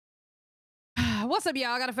What's up, y'all?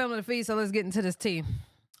 I got a family to feed, so let's get into this tea.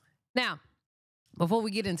 Now, before we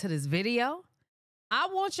get into this video, I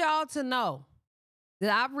want y'all to know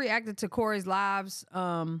that I've reacted to Corey's lives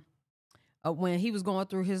when he was going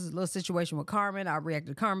through his little situation with Carmen. I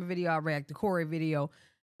reacted to Carmen video. I reacted to Corey video.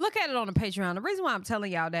 Look at it on the Patreon. The reason why I'm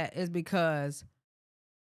telling y'all that is because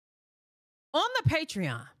on the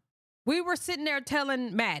Patreon, we were sitting there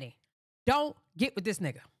telling Maddie, don't get with this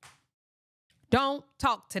nigga. Don't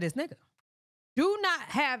talk to this nigga. Do not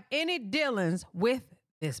have any dealings with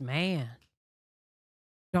this man.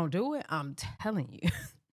 Don't do it. I'm telling you.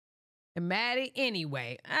 And Maddie,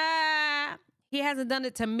 anyway, he hasn't done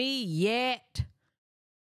it to me yet.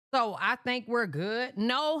 So I think we're good.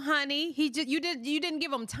 No, honey, you didn't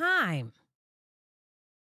give him time.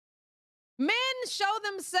 Men show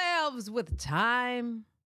themselves with time.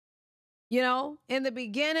 You know, in the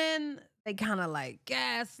beginning, they kind of like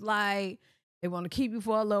gaslight. They want to keep you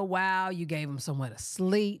for a little while. You gave him somewhere to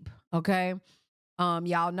sleep, okay?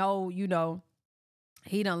 Y'all know, you know,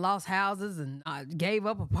 he done lost houses and gave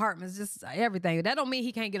up apartments, just everything. That don't mean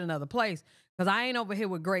he can't get another place, because I ain't over here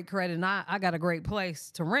with great credit and I got a great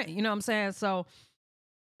place to rent. You know what I'm saying? So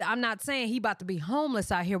I'm not saying he about to be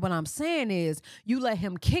homeless out here. What I'm saying is you let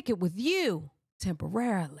him kick it with you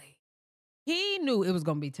temporarily. He knew it was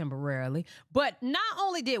going to be temporarily, but not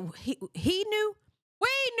only did he knew, we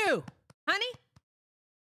knew, honey.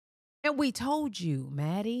 And we told you,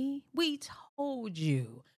 Maddie, we told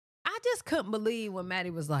you. I just couldn't believe when Maddie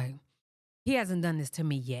was like, he hasn't done this to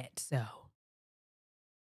me yet, so.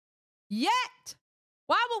 Yet?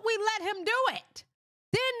 Why would we let him do it?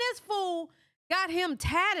 Then this fool got him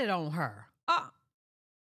tatted on her.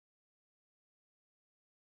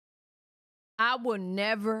 I would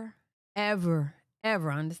never, ever,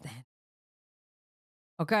 ever understand.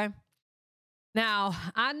 Okay? Now,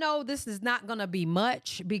 I know this is not going to be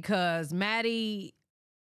much because Maddie,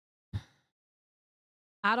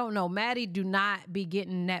 I don't know. Maddie do not be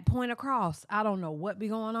getting that point across. I don't know what be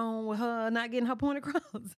going on with her not getting her point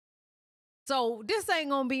across. So this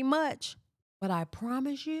ain't going to be much, but I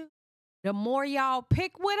promise you, the more y'all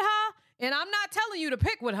pick with her, and I'm not telling you to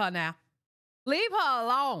pick with her now. Leave her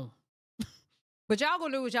alone. But y'all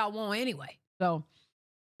going to do what y'all want anyway. So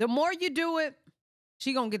the more you do it,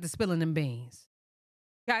 she going to get to spilling them beans.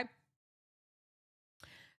 Okay?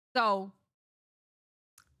 So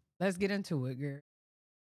let's get into it, girl.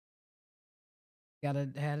 Gotta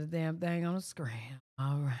have the damn thing on the screen.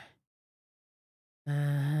 All right.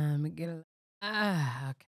 Let me get it.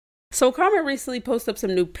 Okay. So Carmen recently posted up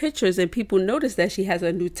some new pictures and people noticed that she has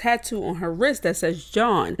a new tattoo on her wrist that says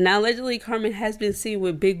John. Now allegedly Carmen has been seen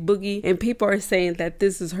with Big Boogie and people are saying that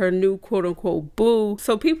this is her new quote unquote boo.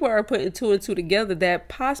 So people are putting two and two together that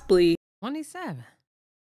possibly 27.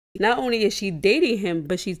 Not only is she dating him,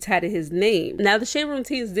 but she tatted his name. Now, the Shade Room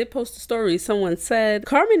Teens did post a story. Someone said,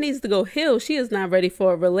 Carmen needs to go heal. She is not ready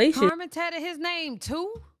for a relationship. Carmen tatted his name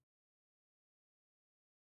too?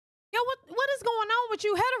 Yo, what is going on with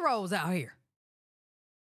you heteros out here?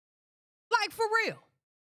 Like, for real.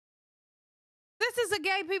 This is a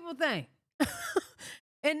gay people thing.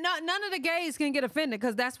 And none of the gays can get offended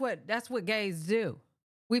because that's what gays do.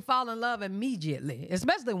 We fall in love immediately,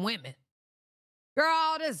 especially women. Girl,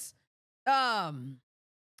 all this,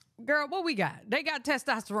 girl, what we got? They got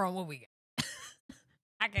testosterone, what we got?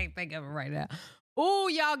 I can't think of it right now.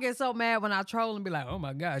 Ooh, y'all get so mad when I troll and be like, oh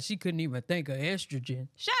my God, she couldn't even think of estrogen.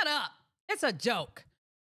 Shut up. It's a joke.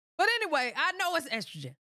 But anyway, I know it's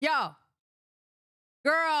estrogen. Y'all,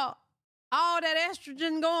 girl, all that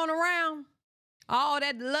estrogen going around, all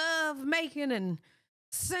that love making and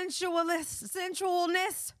sensualness,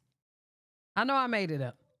 I know I made it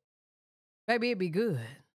up. Baby, it'd be good.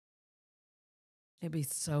 It'd be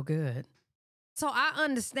so good. So I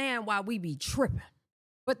understand why we be tripping.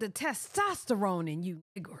 But the testosterone in you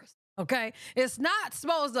niggers, okay? It's not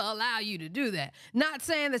supposed to allow you to do that. Not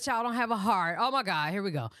saying that y'all don't have a heart. Oh my God, here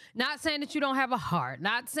we go. Not saying that you don't have a heart.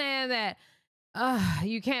 Not saying that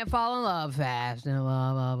you can't fall in love fast and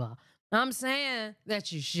blah, blah, blah. I'm saying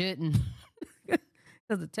that you shouldn't.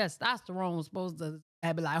 Because the testosterone is supposed to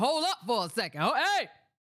be like, hold up for a second. Oh, hey!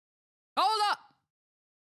 Hold up.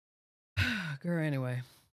 Girl, anyway,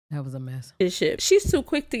 that was a mess. She's too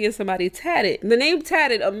quick to get somebody tatted. The name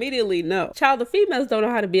tatted immediately, no. Child, the females don't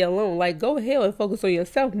know how to be alone. Like, go ahead and focus on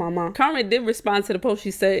yourself, mama. Carmen did respond to the post.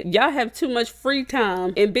 She said, y'all have too much free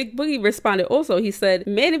time. And Big Boogie responded also. He said,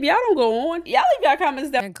 man, if y'all don't go on, y'all leave y'all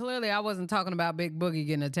comments down. And clearly I wasn't talking about Big Boogie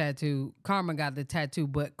getting a tattoo. Carmen got the tattoo,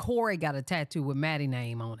 but Corey got a tattoo with Maddie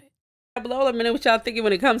name on it. Below, let me know what y'all thinking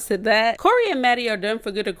when it comes to that. Corey and Maddie are done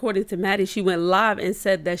for good. According to Maddie, she went live and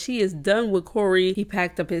said that she is done with Corey. He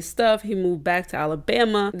packed up his stuff, he moved back to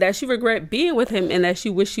Alabama, that she regret being with him, and that she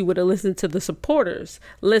wished she would have listened to the supporters.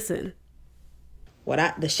 Listen.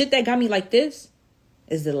 The shit that got me like this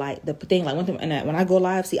is the thing, like when I go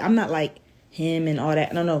live, see, I'm not like him and all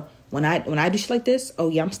that. No. When I do shit like this, oh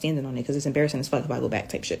yeah, I'm standing on it because it's embarrassing as fuck if I go back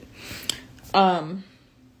type shit.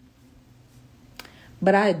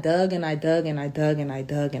 But I dug and I dug and I dug and I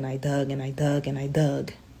dug and I dug and I dug and I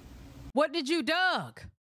dug. What did you dug?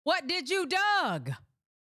 What did you dug?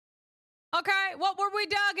 Okay, what were we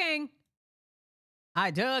dugging? I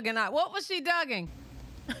dug and what was she dugging?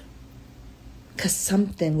 Because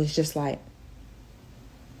something was just like,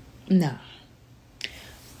 nah.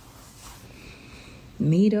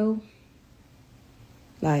 Me though,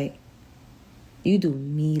 like, you do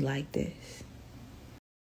me like this.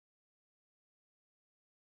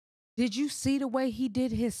 Did you see the way he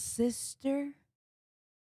did his sister?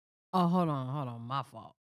 Oh, hold on, my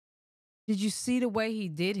fault. Did you see the way he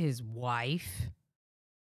did his wife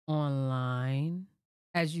online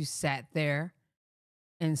as you sat there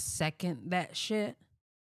and second that shit?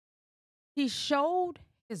 He showed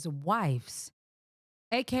his wife's,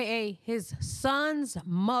 aka his son's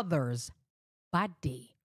mother's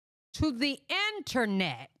body to the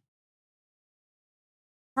internet.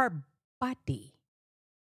 Her body.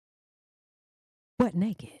 Butt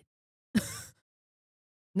naked.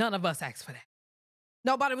 None of us asked for that.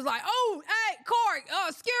 Nobody was like, oh, hey, Corey,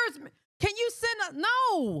 excuse me. Can you send a...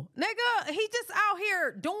 No, nigga. He just out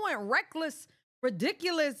here doing reckless,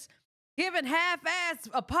 ridiculous, giving half-ass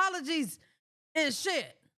apologies and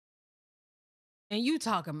shit. And you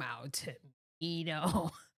talking about, you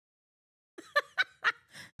know.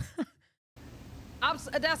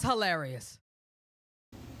 That's hilarious.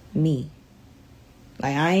 Me.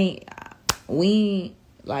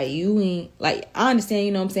 Like, you ain't, like, I understand,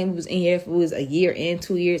 you know what I'm saying? We was in here, if it was a year in,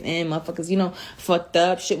 2 years in, motherfuckers, you know, fucked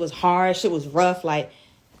up. Shit was hard. Shit was rough. Like,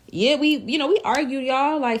 yeah, we argued,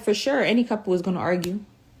 y'all. Like, for sure, any couple was going to argue.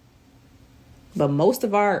 But most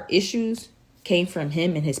of our issues came from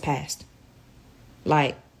him and his past.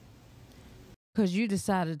 Like. Because you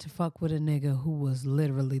decided to fuck with a nigga who was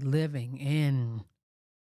literally living in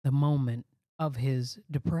the moment of his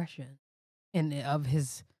depression and of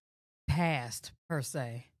his past, per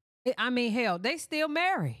se. I mean, hell, they still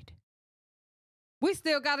married. We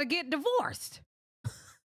still got to get divorced.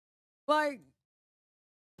 Like,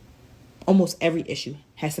 almost every issue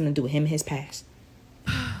has something to do with him and his past.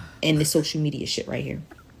 And the social media shit right here.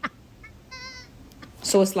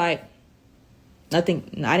 So it's like,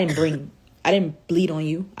 nothing, I didn't bleed on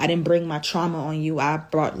you. I didn't bring my trauma on you. I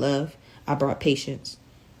brought love. I brought patience.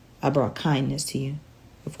 I brought kindness to you.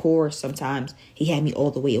 Of course, sometimes he had me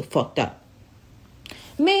all the way fucked up.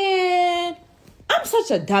 Man, I'm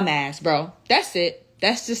such a dumbass, bro. That's it.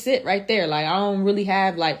 That's just it right there. Like, I don't really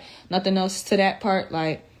have, like, nothing else to that part.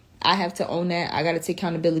 Like, I have to own that. I got to take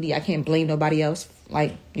accountability. I can't blame nobody else.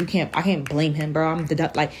 Like, I can't blame him, bro.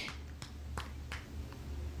 Like,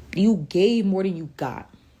 you gave more than you got.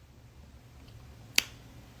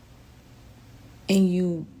 And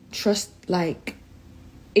you trust, like,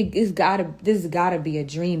 this has gotta be a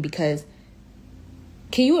dream, because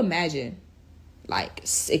can you imagine, like,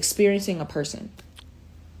 experiencing a person?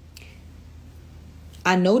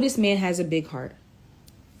 I know this man has a big heart.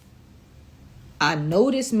 I know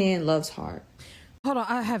this man loves hard. Hold on,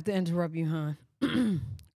 I have to interrupt you, hon.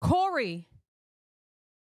 Corey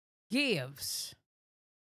gives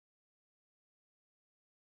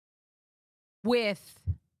with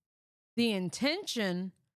the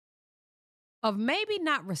intention of maybe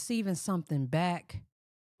not receiving something back,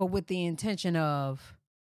 but with the intention of,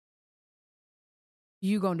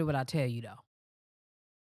 you gonna do what I tell you, though.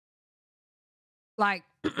 Like,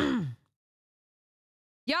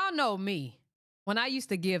 y'all know me. When I used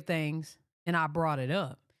to give things and I brought it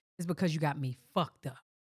up, it's because you got me fucked up.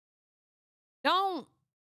 Don't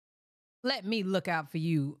let me look out for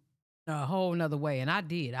you a whole nother way. And I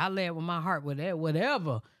did. I led with my heart with it,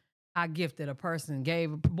 whatever I gifted a person,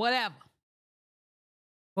 gave, whatever.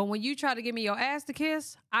 But when you try to give me your ass to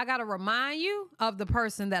kiss, I got to remind you of the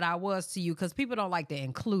person that I was to you, because people don't like to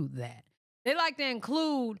include that. They like to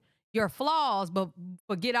include your flaws, but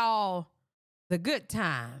forget all the good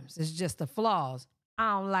times. It's just the flaws.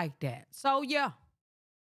 I don't like that. So, yeah,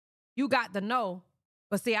 you got to know.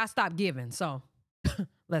 But see, I stopped giving, so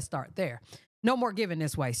let's start there. No more giving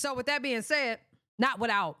this way. So with that being said, not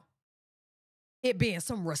without it being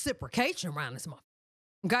some reciprocation around this month.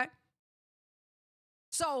 Okay?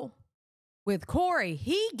 So with Corey,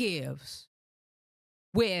 he gives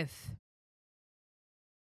with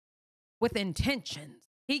with intentions.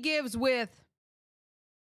 He gives with,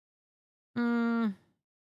 he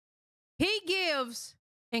gives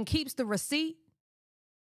and keeps the receipt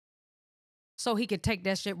so he could take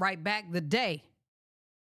that shit right back the day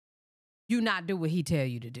you not do what he tell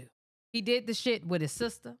you to do. He did the shit with his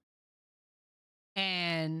sister.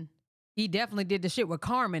 And he definitely did the shit with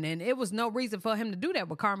Carmen. And it was no reason for him to do that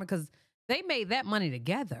with Carmen because they made that money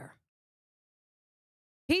together.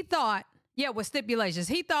 He thought, with stipulations,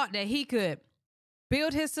 he thought that he could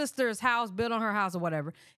build his sister's house, build on her house or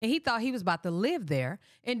whatever. And he thought he was about to live there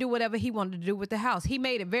and do whatever he wanted to do with the house. He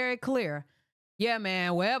made it very clear, yeah,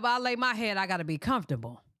 man, wherever I lay my head, I got to be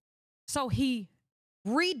comfortable. So he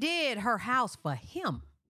redid her house for him.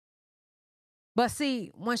 But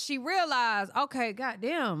see, when she realized, okay,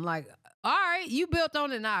 goddamn, like, all right, you built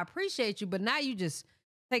on it and I appreciate you, but now you just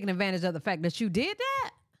taking advantage of the fact that you did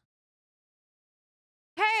that?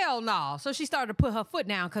 Hell no. So she started to put her foot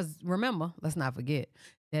down because remember, let's not forget,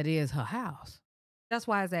 that is her house. That's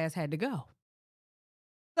why his ass had to go.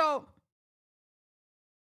 So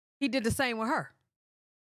he did the same with her.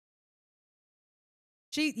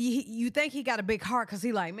 You think he got a big heart because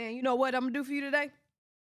he like, man, you know what I'm going to do for you today?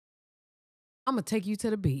 I'm going to take you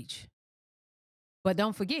to the beach. But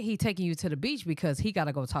don't forget he taking you to the beach because he got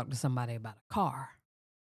to go talk to somebody about a car.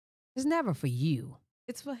 It's never for you.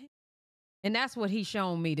 It's for him. And that's what he's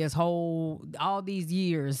shown me all these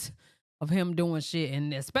years of him doing shit.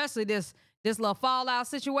 And especially this little fallout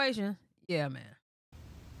situation. Yeah, man.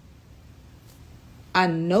 I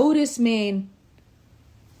know this man.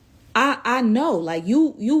 I know, like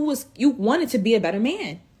you wanted to be a better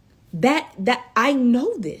man. That I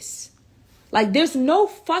know this. Like there's no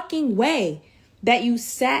fucking way that you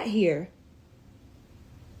sat here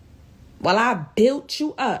while I built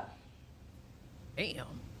you up. Damn.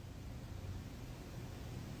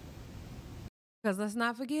 Because let's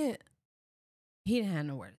not forget, he didn't have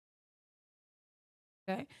nowhere.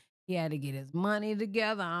 Okay? He had to get his money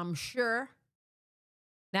together, I'm sure.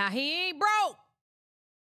 Now, he ain't broke.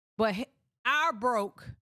 But our broke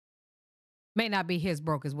may not be his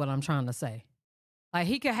broke is what I'm trying to say. Like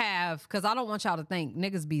he could have, because I don't want y'all to think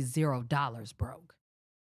niggas be $0 broke.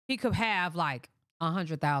 He could have like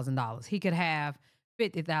 $100,000. He could have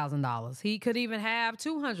 $50,000. He could even have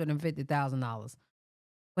 $250,000.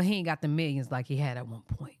 But he ain't got the millions like he had at one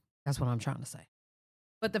point. That's what I'm trying to say.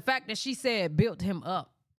 But the fact that she said built him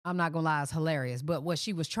up, I'm not going to lie, is hilarious. But what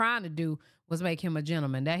she was trying to do was make him a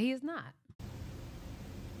gentleman that he is not.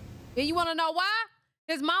 And you want to know why?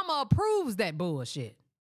 His mama approves that bullshit.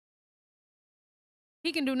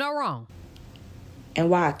 He can do no wrong. And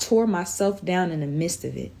why I tore myself down in the midst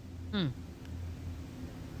of it.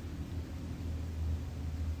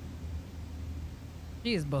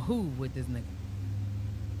 She is behooved with this nigga.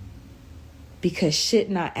 Because shit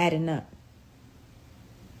not adding up.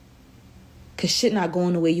 Because shit not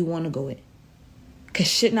going the way you want to go it. Because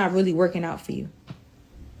shit not really working out for you.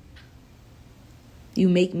 You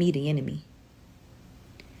make me the enemy.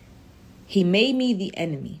 He made me the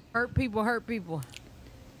enemy. Hurt people, hurt people.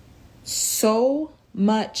 So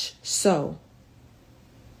much so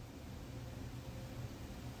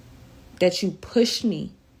that you pushed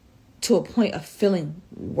me to a point of feeling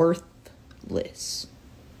worthless.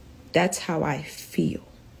 That's how I feel.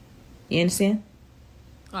 You understand?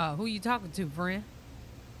 Who you talking to, friend?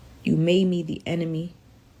 You made me the enemy.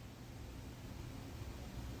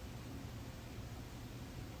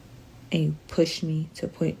 And you pushed me to a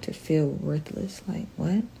point to feel worthless. Like,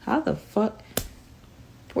 what? How the fuck?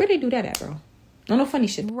 Where they do that at, bro? No funny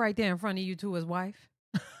shit. Right there in front of you to his wife.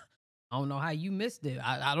 I don't know how you missed it.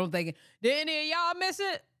 I don't think... Did any of y'all miss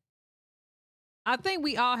it? I think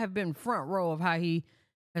we all have been front row of how he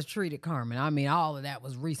has treated Carmen. I mean, all of that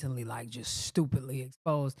was recently like just stupidly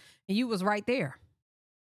exposed. And you was right there.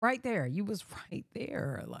 Right there. You was right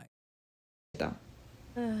there. Like...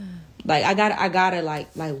 Like I gotta like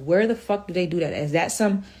where the fuck do they do that? Is that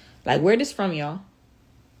some like where this from, y'all?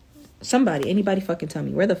 Somebody, anybody fucking tell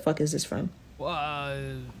me where the fuck is this from?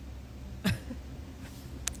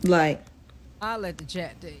 Like I'll let the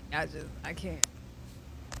chat do it. I can't.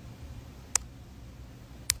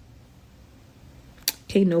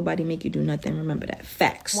 Can't nobody make you do nothing. Remember that.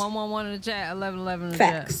 Facts. 111 in the chat, 1111 in the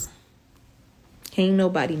Facts. chat. Can't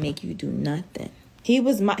nobody make you do nothing. He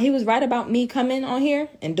was right about me coming on here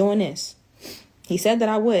and doing this. He said that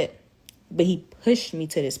I would, but he pushed me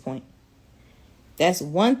to this point. That's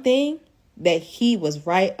one thing that he was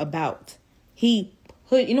right about. He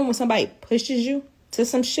put, you know when somebody pushes you to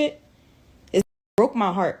some shit? It broke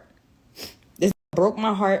my heart. This broke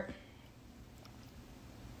my heart.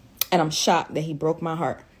 And I'm shocked that he broke my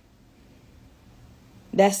heart.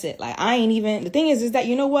 That's it. Like, I ain't even... The thing is that,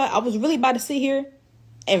 you know what? I was really about to sit here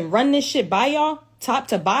and run this shit by y'all, top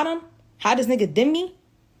to bottom. How this nigga dim me?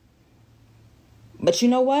 But you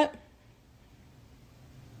know what?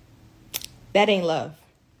 That ain't love.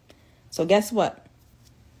 So guess what?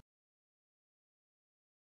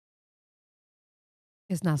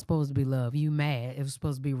 It's not supposed to be love. You mad. It was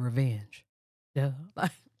supposed to be revenge. Duh.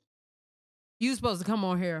 Like, you supposed to come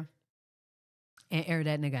on here and air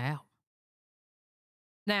that nigga out.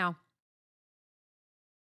 Now,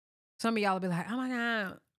 some of y'all will be like, oh my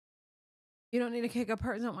God, you don't need to kick a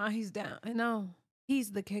person while he's down. No,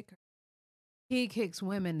 he's the kicker. He kicks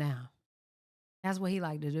women down. That's what he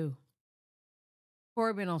like to do.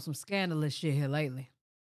 Corey been on some scandalous shit here lately.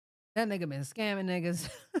 That nigga been scamming niggas.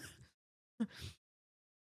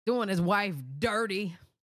 Doing his wife dirty.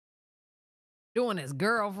 Doing his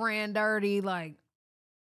girlfriend dirty. Like,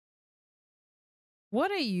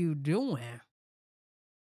 what are you doing?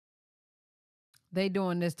 They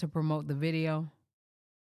doing this to promote the video.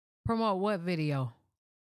 Promote what video?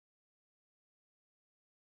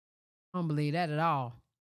 I don't believe that at all.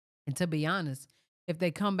 And to be honest, if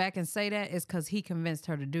they come back and say that, it's because he convinced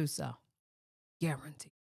her to do so.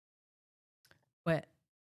 Guaranteed. But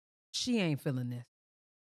she ain't feeling this.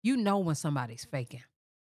 You know when somebody's faking.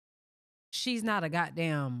 She's not a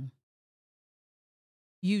goddamn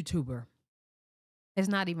YouTuber. It's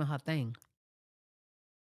not even her thing.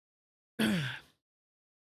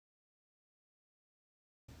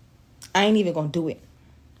 I ain't even gonna do it.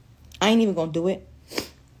 I ain't even gonna do it.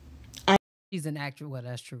 She's an actress. Well,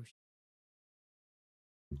 that's true.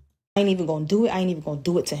 I ain't even gonna do it. I ain't even gonna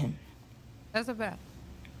do it to him. That's a fact.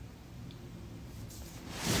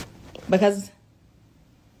 Because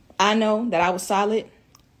I know that I was solid.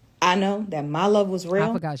 I know that my love was real.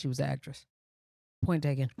 I forgot she was an actress. Point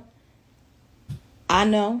taken. I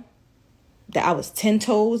know that I was 10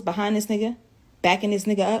 toes behind this nigga, backing this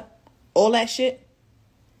nigga up, all that shit.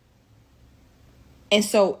 And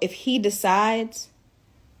so if he decides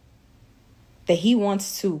that he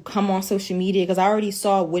wants to come on social media, because I already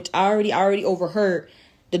saw, which I already overheard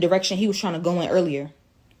the direction he was trying to go in earlier.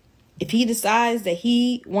 If he decides that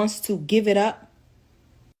he wants to give it up,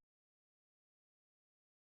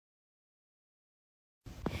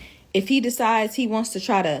 if he decides he wants to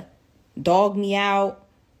try to dog me out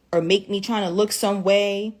or make me trying to look some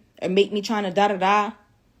way or make me trying to da-da-da,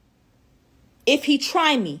 if he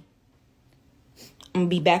try me, I'm going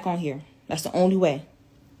to be back on here. That's the only way.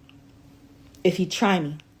 If he try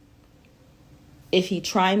me. If he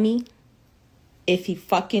try me. If he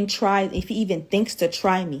fucking tries. If he even thinks to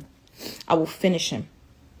try me. I will finish him.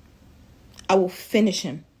 I will finish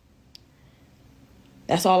him.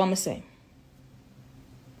 That's all I'm going to say.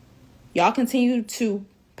 Y'all continue to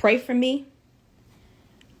pray for me.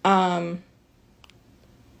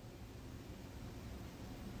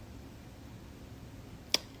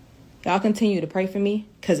 Y'all continue to pray for me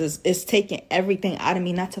because it's taking everything out of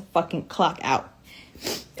me not to fucking clock out.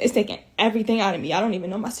 It's taking everything out of me. Y'all don't even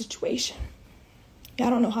know my situation. Y'all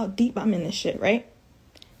don't know how deep I'm in this shit, right?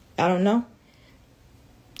 Y'all don't know.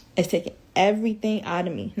 It's taking everything out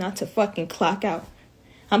of me not to fucking clock out.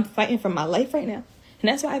 I'm fighting for my life right now. And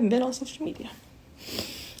that's why I haven't been on social media.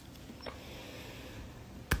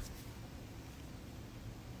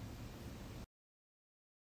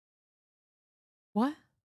 What?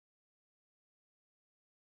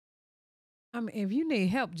 I mean, if you need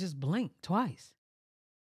help, just blink twice.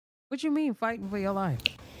 What you mean fighting for your life?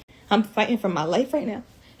 I'm fighting for my life right now.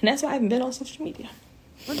 And that's why I haven't been on social media.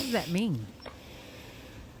 What does that mean?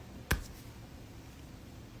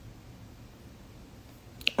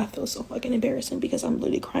 I feel so fucking embarrassing because I'm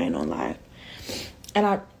literally crying on live. And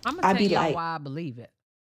I'm gonna tell be y'all like, why I believe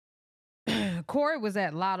it. Corey was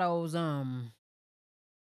at Lotto's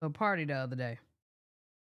the party the other day,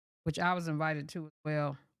 which I was invited to as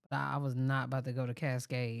well, but I was not about to go to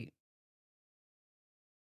Cascade.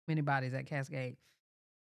 Many bodies at Cascade.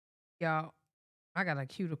 Y'all, I got a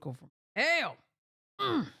cuticle from hell.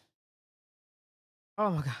 Oh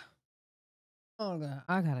my God. Oh God.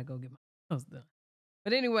 I gotta go get my nails done.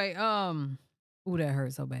 But anyway, ooh, that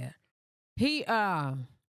hurt so bad. He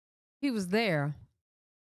was there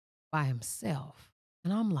by himself.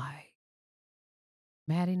 And I'm like,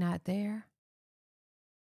 Maddie not there?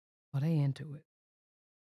 Oh, they into it.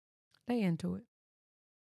 They into it.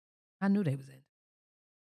 I knew they was in it.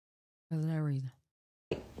 Because of that reason.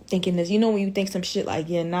 thinking this, you know, when you think some shit like,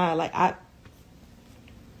 yeah, nah, like I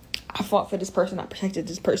fought for this person, I protected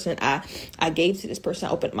this person, I gave to this person,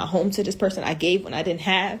 I opened my home to this person, I gave when I didn't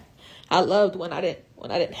have, I loved when I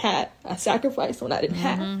didn't have, I sacrificed when I didn't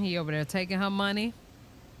have. He over there taking her money.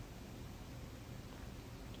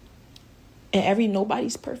 And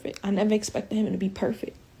nobody's perfect. I never expected him to be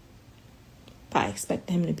perfect. But I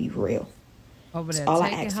expected him to be real. Over there That's all I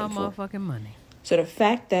taking asked her him for. motherfucking money. So the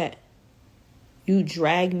fact that you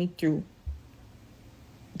dragged me through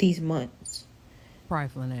these months.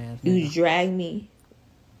 Trifling ass. You dragged me.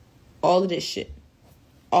 All of this shit.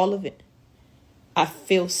 All of it. I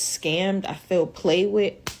feel scammed. I feel played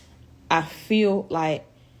with. I feel like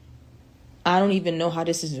I don't even know how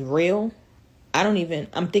this is real.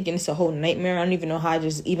 I'm thinking it's a whole nightmare. I don't even know how I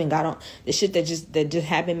just even got on. The shit that just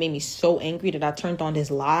happened made me so angry that I turned on this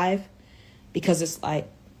live. Because it's like,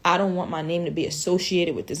 I don't want my name to be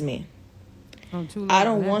associated with this man. I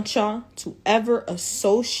don't want y'all to ever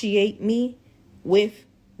associate me with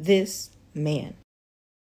this man.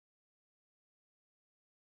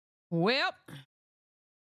 Well,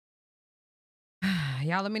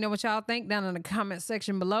 y'all let me know what y'all think down in the comment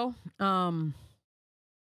section below. I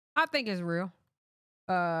think it's real.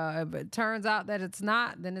 If it turns out that it's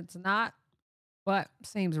not, then it's not. But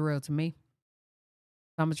seems real to me.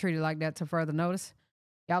 I'm going to treat it like that till further notice.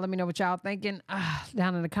 Y'all let me know what y'all thinking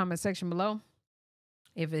down in the comment section below.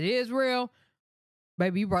 If it is real,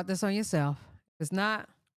 baby, you brought this on yourself. If it's not,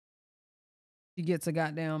 she gets a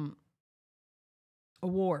goddamn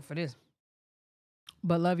award for this.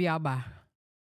 But love y'all. Bye.